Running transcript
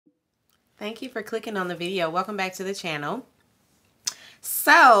Thank you for clicking on the video. Welcome back to the channel.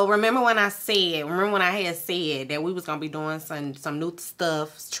 So, remember when I had said that we was going to be doing some new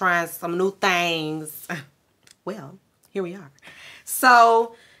stuff, trying some new things. Well, here we are.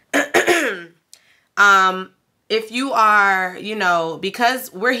 So, if you are, you know,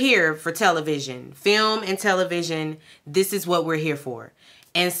 because we're here for television, film and television, this is what we're here for.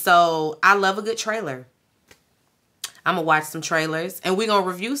 And so, I love a good trailer. I'm going to watch some trailers, and we're going to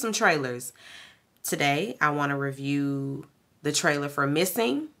review some trailers. Today, I want to review the trailer for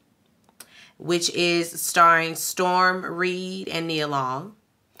Missing, which is starring Storm Reid and Nia Long.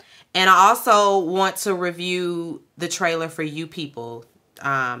 And I also want to review the trailer for You People,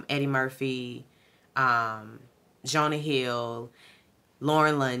 Eddie Murphy, Jonah Hill,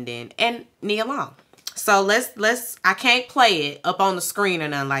 Lauren London, and Nia Long. So I can't play it up on the screen or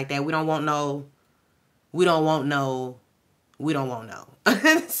nothing like that. We don't want no. So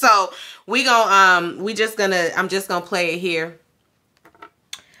I'm just gonna play it here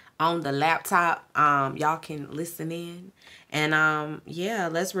on the laptop. Y'all can listen in, and yeah,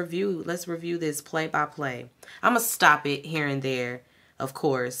 let's review this play by play. I'm gonna stop it here and there, of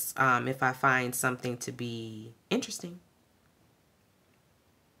course, if I find something to be interesting.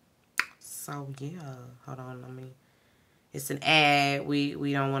 So yeah, hold on, it's an ad.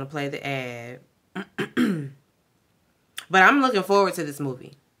 We don't want to play the ad. But I'm looking forward to this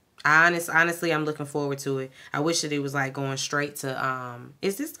movie. Honestly, I'm looking forward to it. I wish that it was like going straight to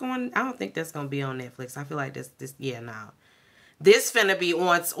is this going? I don't think that's gonna be on Netflix. I feel like this yeah, no. This finna be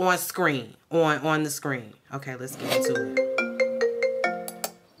on screen. On the screen. Okay, let's get into it.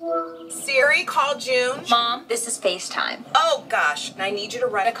 Siri, call June. Mom, this is FaceTime. Oh gosh, I need you to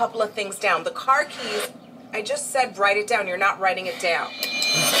write a couple of things down. The car keys, I just said write it down. You're not writing it down.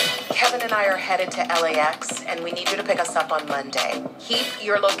 Kevin and I are headed to LAX, and we need you to pick us up on Monday. Keep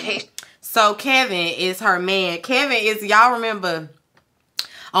your location. So Kevin is her man. Kevin is, y'all remember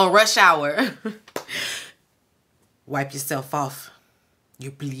on Rush Hour. Wipe yourself off.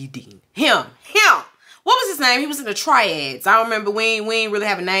 You're bleeding. Him. What was his name? He was in the Triads. I don't remember. We ain't really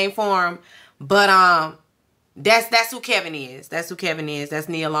have a name for him. But that's who Kevin is. That's who Kevin is. That's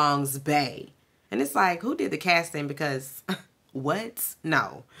Nia Long's bae. And it's like, who did the casting? Because what?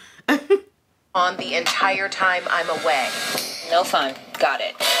 No. On the entire time I'm away. No fun. Got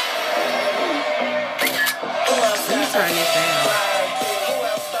it. Let me turn this down.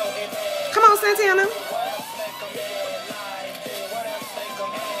 Come on, Santana.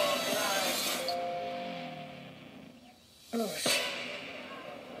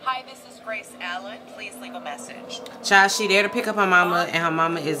 Hi, this is Grace Allen. Please leave a message. Child, she there to pick up her mama, and her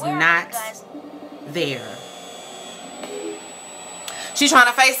mama is not there. She's trying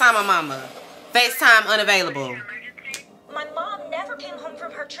to FaceTime her mama. FaceTime unavailable. My mom never came home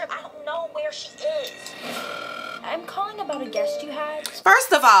from her trip. I don't know where she is. I'm calling about a guest you had.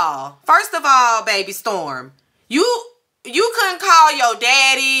 First of all, baby Storm, you couldn't call your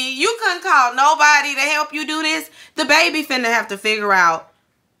daddy. You couldn't call nobody to help you do this. The baby finna have to figure out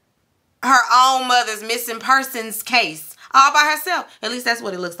her own mother's missing persons case all by herself. At least that's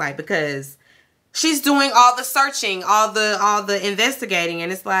what it looks like, because she's doing all the searching, all the investigating,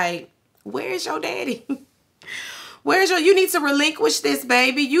 and it's like, where's your daddy? You need to relinquish this,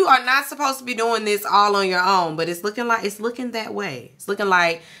 baby. You are not supposed to be doing this all on your own, but it's looking that way. It's looking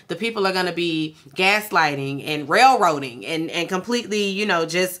like the people are going to be gaslighting and railroading and completely, you know,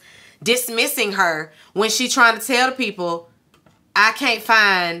 just dismissing her when she's trying to tell the people, I can't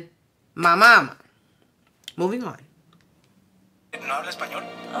find my mama. Moving on. ¿No habla español?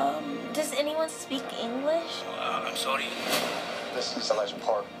 Does anyone speak English? I'm sorry. This is Elijah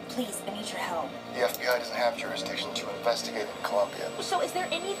Park. Please, I need your help. The FBI doesn't have jurisdiction to investigate in Colombia. So is there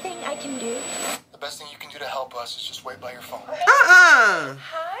anything I can do? The best thing you can do to help us is just wait by your phone.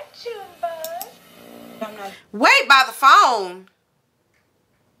 Hi, Junebug. Wait by the phone?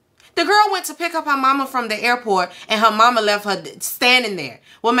 The girl went to pick up her mama from the airport, and her mama left her standing there.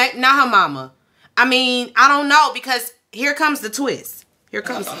 Well, not her mama. I mean, I don't know, because here comes the twist. Here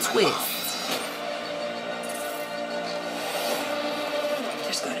comes the twist.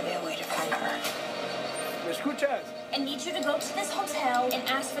 There's got to be a way to find her. ¿Me escuchas? I need you to go to this hotel and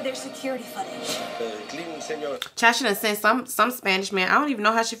ask for their security footage. Clean, señor. Child, she done sent some Spanish man. I don't even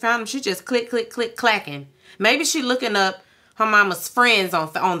know how she found him. She just click, clacking. Maybe she looking up her mama's friends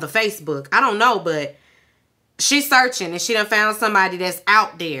on the Facebook. I don't know, but she's searching, and she done found somebody that's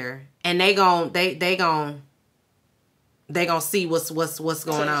out there, and they gon' see what's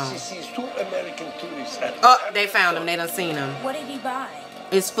going on. Oh, they found him. They done seen him. What did he buy?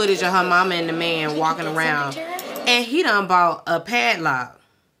 It's footage of her mama and the man walking around, and he done bought a padlock.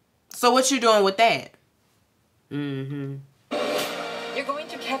 So what you doing with that? You're going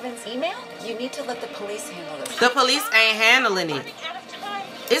through Kevin's email? You need to let the police handle it. The police ain't handling it. Running out of time.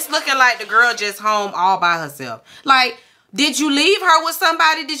 It's looking like the girl just home all by herself. Like, did you leave her with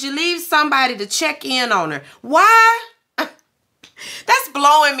somebody? Did you leave somebody to check in on her? Why? That's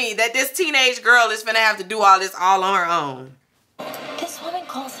blowing me that this teenage girl is finna have to do all this all on her own. This woman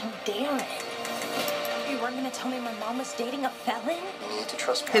calls him Darren. You weren't gonna tell me my mom was dating a felon? You need to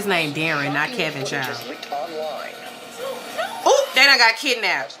trust me. His name Darren, not Kevin, child. Just leaked online. Oh, they done got I have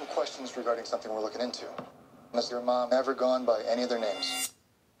kidnapped. some questions regarding something we're looking into. Has your mom ever gone by any of their names?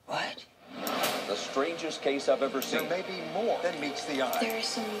 What? The strangest case I've ever seen. There may be more than meets the eye. There are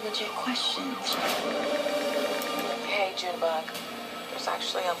some legit questions. Hey, Junebug. There's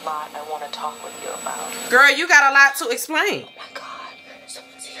actually a lot I want to talk with you about. Girl, you got a lot to explain. Oh my God,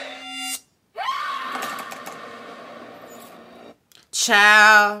 someone's here.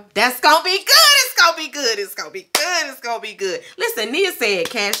 Child, that's gonna be good. It's gonna be good. It's gonna be good. It's gonna be good. Listen, Nia said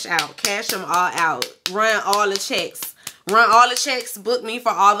cash out. Cash them all out. Run all the checks. Run all the checks. Book me for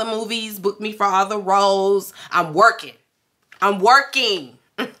all the movies. Book me for all the roles. I'm working. I'm working.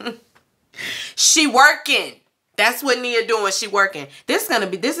 She working. That's what Nia doing. She working. This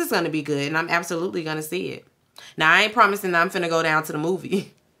is gonna be good, and I'm absolutely gonna see it. Now I ain't promising that I'm finna go down to the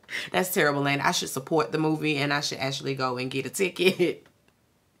movie. That's terrible, and I should support the movie, and I should actually go and get a ticket.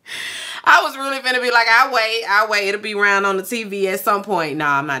 I was really finna be like, I'll wait. It'll be around on the TV at some point. No,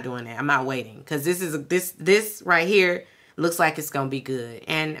 I'm not doing that. I'm not waiting, because this right here looks like it's gonna be good.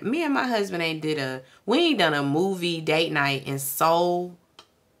 And me and my husband we ain't done a movie date night in so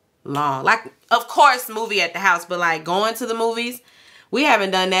long. Like, of course, movie at the house, but like going to the movies, we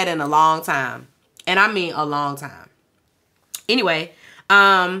haven't done that in a long time. And I mean a long time. Anyway,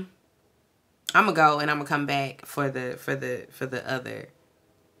 I'm gonna go and I'm gonna come back for the other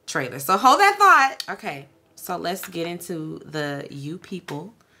trailer. So hold that thought. Okay, so let's get into the You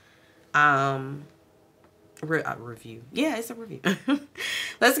People review. Yeah, it's a review.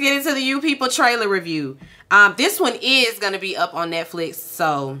 Let's get into the You People trailer review. This one is gonna be up on Netflix,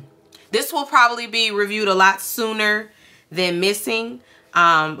 so this will probably be reviewed a lot sooner than Missing.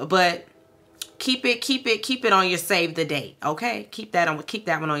 But keep it on your save the date, okay? Keep that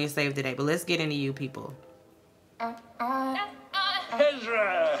one on your save the date. But let's get into You People.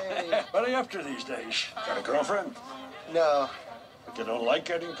 Ezra! What are you after these days? Got a girlfriend? No. But you don't like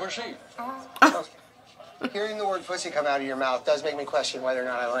getting pussy? Hearing the word pussy come out of your mouth does make me question whether or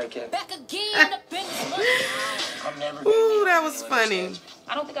not I like it. Back again up in I'm never Ooh, that was funny.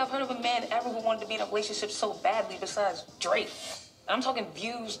 I don't think I've heard of a man ever who wanted to be in a relationship so badly besides Drake. I'm talking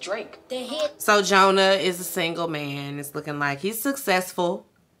Views Drake. the hit. So Jonah is a single man. It's looking like he's successful.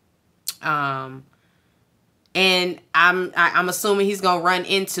 And I'm assuming he's gonna run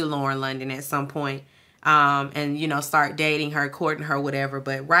into Lauren London at some point. And you know, start dating her, courting her, whatever.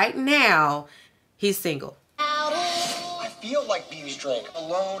 But right now, he's single. I feel like Views Drake,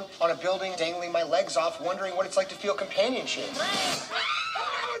 alone on a building, dangling my legs off, wondering what it's like to feel companionship.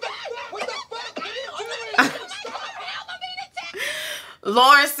 What the fuck?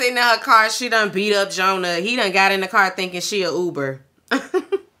 Lauren sitting in her car. She done beat up Jonah. He done got in the car thinking she a Uber.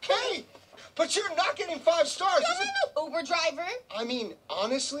 Hey, but you're not getting 5 stars. Uber driver. I mean,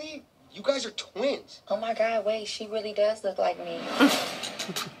 honestly, you guys are twins. Oh my God, wait, she really does look like me.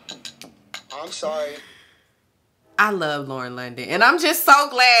 I'm sorry. I love Lauren London. And I'm just so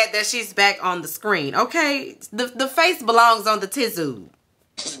glad that she's back on the screen. Okay? The face belongs on the tizoo.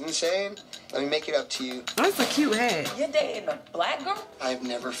 This is insane. Let me make it up to you. That's a cute hat. You're dating a black girl? I've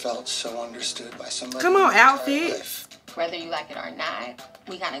never felt so understood by somebody. Come on, in my entire outfit. life. Whether you like it or not,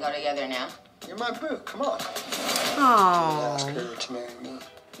 we kind of go together now. You're my boo. Come on. Ask Oh, her to marry me.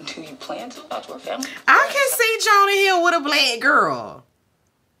 Do you plan to? Out to her family? I can see Jonah Hill with a black girl.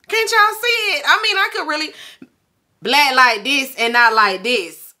 Can't y'all see it? I mean, I could really black like this and not like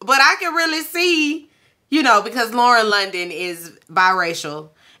this, but I can really see, you know, because Lauren London is biracial,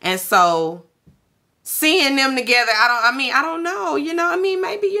 and so seeing them together, I don't know, you know, I mean,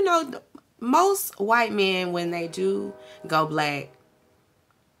 maybe, you know, most white men, when they do go black,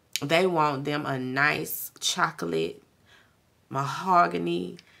 they want them a nice chocolate,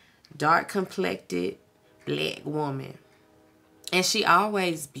 mahogany, dark complected black woman. And she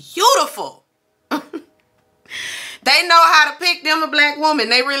always beautiful. They know how to pick them a black woman.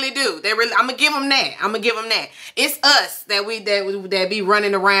 They really do. I'm gonna give them that. It's us that be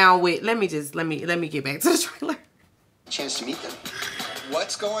running around with. Let me get back to the trailer. Chance to meet them.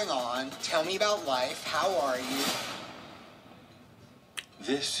 What's going on? Tell me about life. How are you?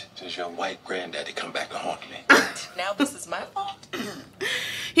 This is your white granddaddy come back to haunt me. Now this is my fault?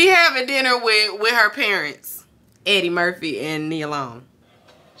 He having dinner with her parents, Eddie Murphy and Nia Long.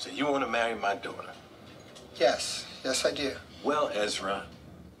 So you want to marry my daughter? Yes. Yes, I do. Well, Ezra,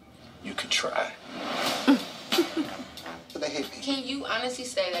 you could try. But they hate me. Can you honestly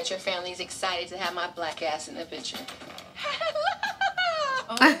say that your family's excited to have my black ass in the picture?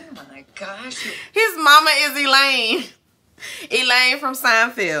 Oh my gosh. His mama is Elaine. Elaine from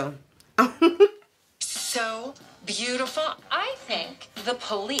Seinfeld. So beautiful. I think the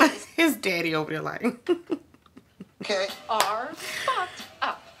police His daddy over there like. Okay. are fucked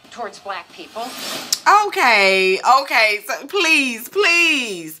up towards black people. Okay. So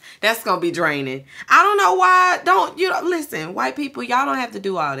please. That's gonna be draining. I don't know why. Listen, white people, y'all don't have to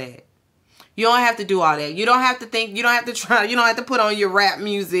do all that. You don't have to do all that. You don't have to think. You don't have to try. You don't have to put on your rap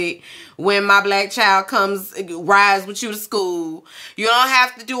music when my black child rides with you to school. You don't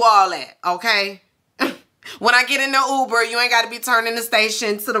have to do all that, okay? When I get in the Uber, you ain't got to be turning the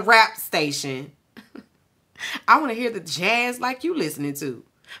station to the rap station. I want to hear the jazz like you listening to.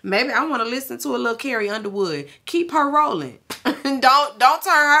 Maybe I want to listen to a little Carrie Underwood. Keep her rolling. Don't turn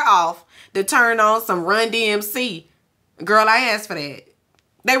her off to turn on some Run DMC. Girl, I asked for that.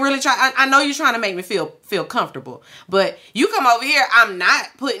 They really try. I know you're trying to make me feel comfortable, but you come over here, I'm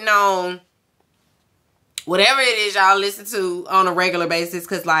not putting on whatever it is y'all listen to on a regular basis,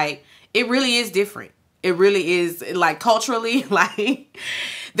 because like it really is different. It really is, like, culturally, like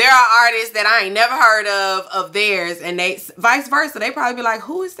there are artists that I ain't never heard of theirs, and they vice versa. They probably be like,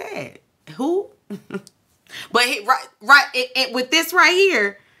 who is that? Who? But with this right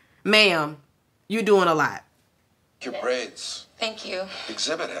here, ma'am, you're doing a lot. Your braids. Thank you.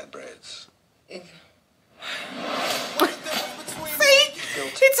 Exhibit had braids. See?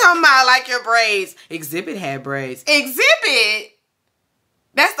 He talking about like your braids. Exhibit had braids. Exhibit?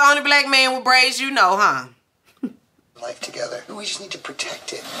 That's the only black man with braids you know, huh? Life together. We just need to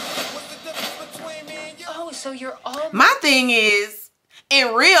protect it. Oh, so you're all My thing is,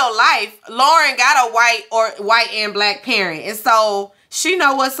 in real life, Lauren got a white and black parent, and so she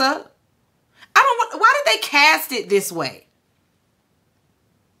know what's up. Why did they cast it this way?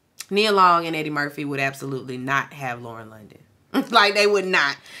 Nia Long and Eddie Murphy would absolutely not have Lauren London. Like, they would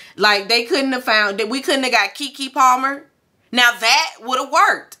not. Like, they couldn't have found that. We couldn't have got Keke Palmer. Now that would have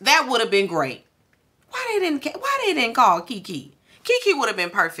worked. That would have been great. Why they didn't call Keke? Keke would have been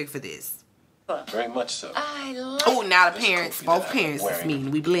perfect for this. Very much so. I love Oh, now the This parents, kufi both that I'm parents is wearing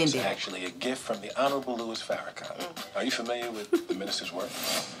mean. We is blended. actually a gift from the Honorable Louis Farrakhan. Are you familiar with the minister's work?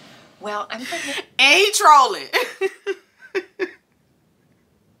 well, I'm familiar. And he trolling.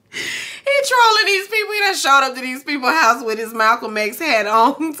 He trolling these people. He done showed up to these people's house with his Malcolm X hat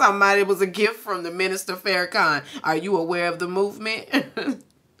on. Talking about it was a gift from the minister Farrakhan. Are you aware of the movement? What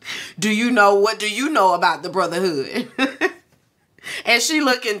do you know about the Brotherhood? And she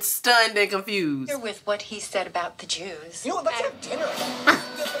looking stunned and confused. With what he said about the Jews. You know what? Let's have dinner.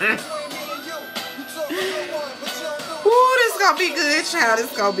 Ooh, this gonna be good, child.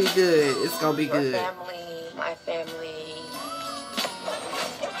 It's gonna be good. It's gonna be Your good. family, my family.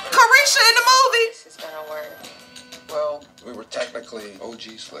 Carisha in the movie. This is gonna work. Well, we were technically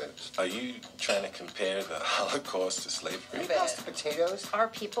OG slaves. Are you trying to compare the Holocaust to slavery? Pass the potatoes. Our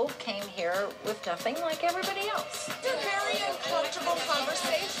people came here with nothing like everybody else. Very uncomfortable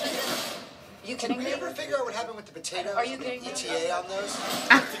conversation. You Did kidding we me? ever figure out what happened with the potatoes? Are you kidding me? ETA on those?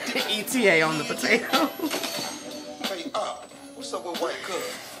 ETA on the potato. Hey, what's up with white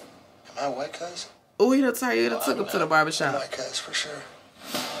cuz? Am I white cuz? Oh, he done took him to the barbershop. White cuz for sure.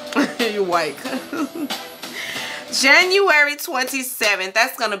 You white. January 27th.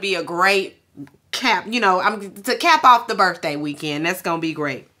 That's gonna be a great cap. To cap off the birthday weekend. That's gonna be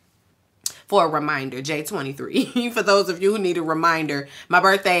great. For a reminder, J23. For those of you who need a reminder, my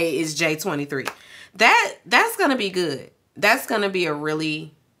birthday is J23. That's gonna be good. That's gonna be a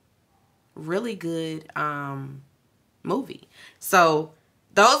really, really good movie. So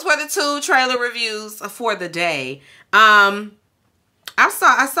those were the 2 trailer reviews for the day. I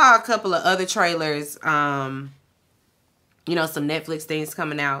saw a couple of other trailers. Some Netflix things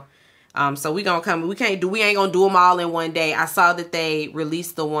coming out. So we ain't gonna do them all in one day. I saw that they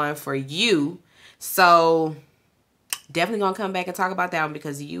released the one for You. So definitely gonna come back and talk about that one,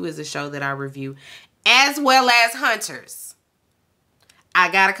 because You is a show that I review, as well as Hunters. I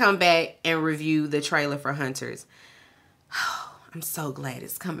gotta come back and review the trailer for Hunters. I'm so glad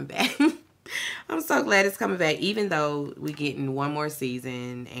it's coming back. I'm so glad it's coming back, even though we're getting one more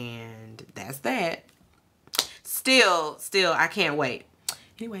season and that's that. Still, I can't wait.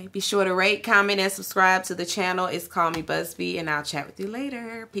 Anyway, be sure to rate, comment, and subscribe to the channel. It's Call Me Busby, and I'll chat with you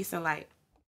later. Peace and light.